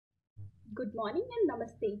Good morning and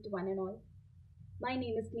namaste to one and all. My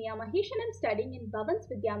name is Mahesh and I'm studying in Bhavans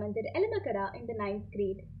Vidya Mandir, Elamakkara in the ninth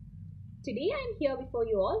grade. Today I am here before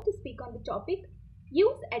you all to speak on the topic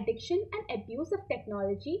Youth Addiction and Abuse of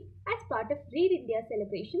Technology as part of Read India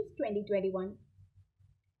Celebrations 2021.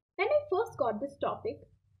 When I first got this topic,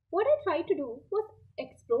 what I tried to do was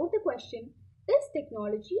explore the question, is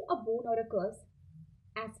technology a boon or a curse?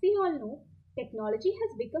 As we all know, technology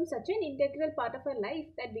has become such an integral part of our life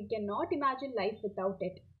that we cannot imagine life without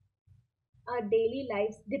it. Our daily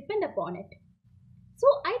lives depend upon it. So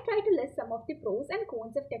I try to list some of the pros and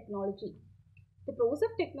cons of technology. The pros of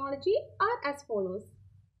technology are as follows.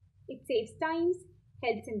 It saves times,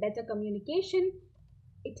 helps in better communication,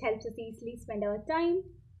 it helps us easily spend our time,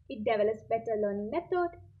 it develops better learning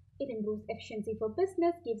method, it improves efficiency for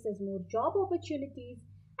business, gives us more job opportunities,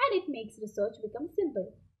 and it makes research become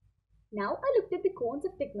simple. Now I looked at the cons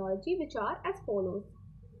of technology which are as follows.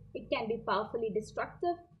 It can be powerfully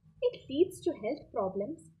destructive, it leads to health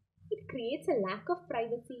problems, it creates a lack of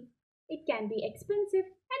privacy, it can be expensive,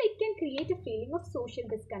 and it can create a feeling of social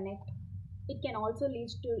disconnect. It can also lead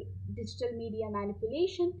to digital media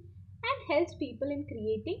manipulation and helps people in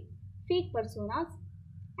creating fake personas.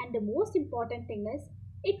 And the most important thing is,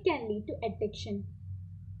 it can lead to addiction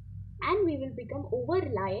and we will become over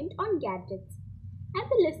reliant on gadgets. And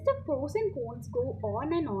the list of pros and cons go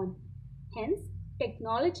on and on. Hence,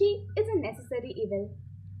 technology is a necessary evil.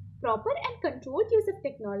 Proper and controlled use of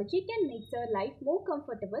technology can make our life more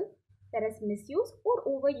comfortable, whereas misuse or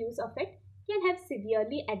overuse of it can have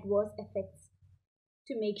severely adverse effects.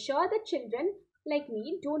 To make sure that children like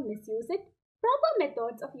me don't misuse it, proper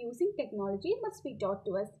methods of using technology must be taught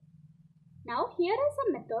to us. Now, here are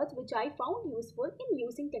some methods which I found useful in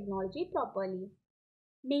using technology properly.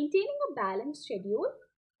 Maintaining a balanced schedule,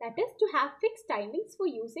 that is to have fixed timings for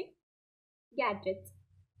using gadgets.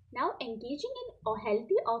 Now, engaging in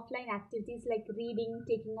healthy offline activities like reading,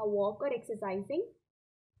 taking a walk, or exercising.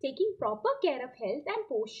 Taking proper care of health and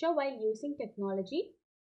posture while using technology.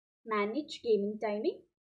 Manage gaming timing.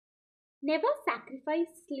 Never sacrifice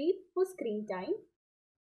sleep for screen time.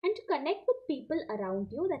 And to connect with people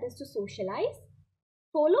around you, that is to socialize.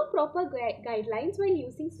 Follow proper guidelines while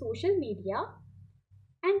using social media.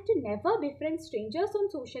 And to never befriend strangers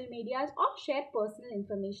on social media or share personal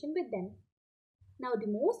information with them. Now, the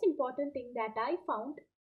most important thing that I found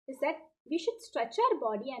is that we should stretch our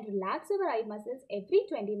body and relax our eye muscles every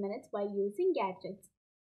 20 minutes while using gadgets.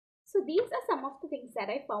 So, these are some of the things that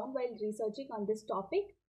I found while researching on this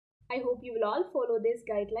topic. I hope you will all follow these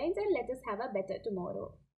guidelines and let us have a better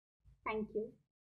tomorrow. Thank you.